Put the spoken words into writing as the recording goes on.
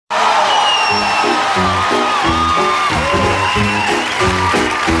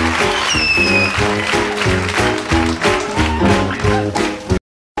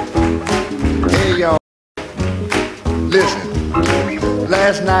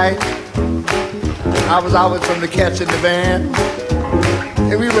last night, I was out with some of the cats in the van,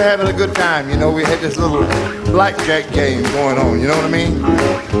 and we were having a good time. You know, we had this little blackjack game going on, you know what I mean?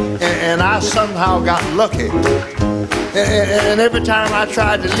 And I somehow got lucky. And every time I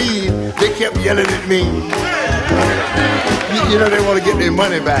tried to leave, they kept yelling at me. You know, they want to get their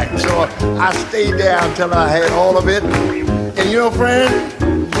money back. So I stayed there until I had all of it. And you know, friend,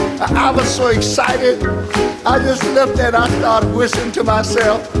 I was so excited. I just left there and I started whistling to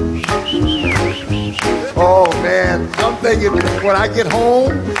myself. Oh man, I'm thinking when I get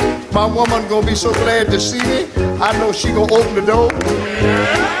home, my woman gonna be so glad to see me. I know she gonna open the door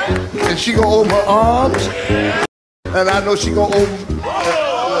and she gonna open her arms, and I know she gonna open.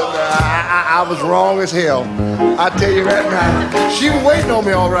 I was wrong as hell. I tell you right now, she was waiting on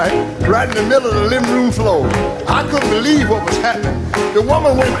me all right in the middle of the living room floor. I couldn't believe what was happening. The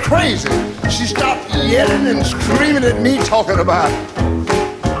woman went crazy. She stopped yelling and screaming at me, talking about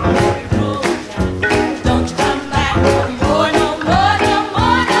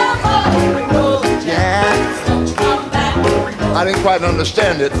I didn't quite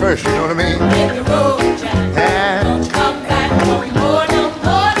understand it at first, you know what I mean? Hit the road, Jack. Don't come back no more, no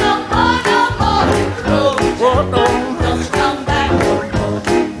more, no more, no more. Hit the road, Jack. Don't come back no more.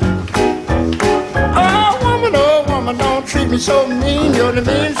 Oh woman, don't treat me so mean. You're the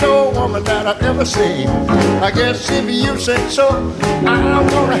meanest old woman that I've ever seen. I guess if you say so, I'm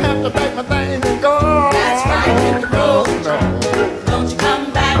gonna have to pack my things and go. That's right, hit the road, Jack. Don't you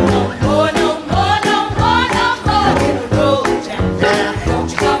come back no more, no more, no more, no more. Hit the road. Don't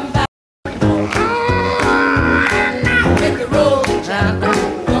you come back no more. Hit the road, Jack.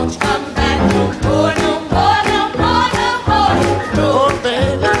 Don't you come back no more, no more, no more, no more. Hit the road,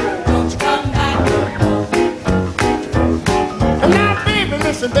 baby. Don't you come back no more. Now, baby,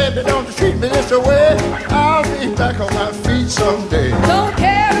 listen, baby, don't you treat me this way. I'll be back on my feet someday. Don't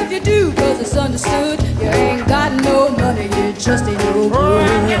care if you do, 'cause it's understood. You ain't got no money, you just ain't no good. Oh,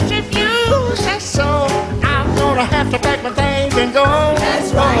 I guess if you say so, I'm gonna have to pack my things and go.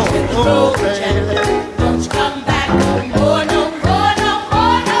 That's right, hit the road, Jack. Don't you come back no more, no more, no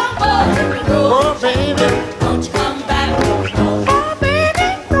more, no more. Hit the road, oh, baby. Don't you come back no more. Oh, baby,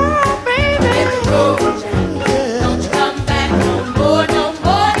 oh, baby. Hit the road, Jack. Don't you come back no more, no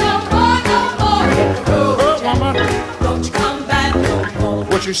more, no more, no more. Hit the road, Jack. Don't you come back no more.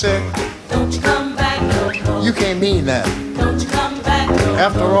 What you say? Don't you come back no more. You can't mean that. Don't you come back no more.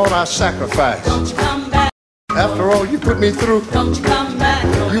 After all I sacrificed, Don't you come back. after all you put me through, Don't you come back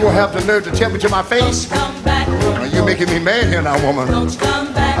no more. you will have the nerve to tell me to my face. Don't you come back no more. Now, you're making me mad here now, woman. Don't you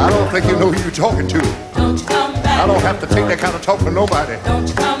come back. I don't think you know who you're talking to. Don't you come back. I don't have to take that kind of talk from nobody. Don't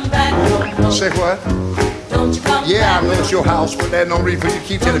you come back no more. Say what? Don't you come Yeah, I back. know it's your house, but there's no reason for you to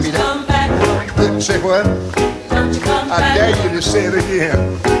keep telling me Don't you that. come back no more. Say what? Don't you come I back. dare you to say it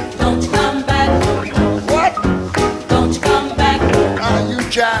again. Don't you come back no more. What? Don't you come back no more. Are you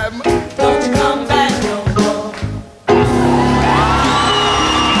jive?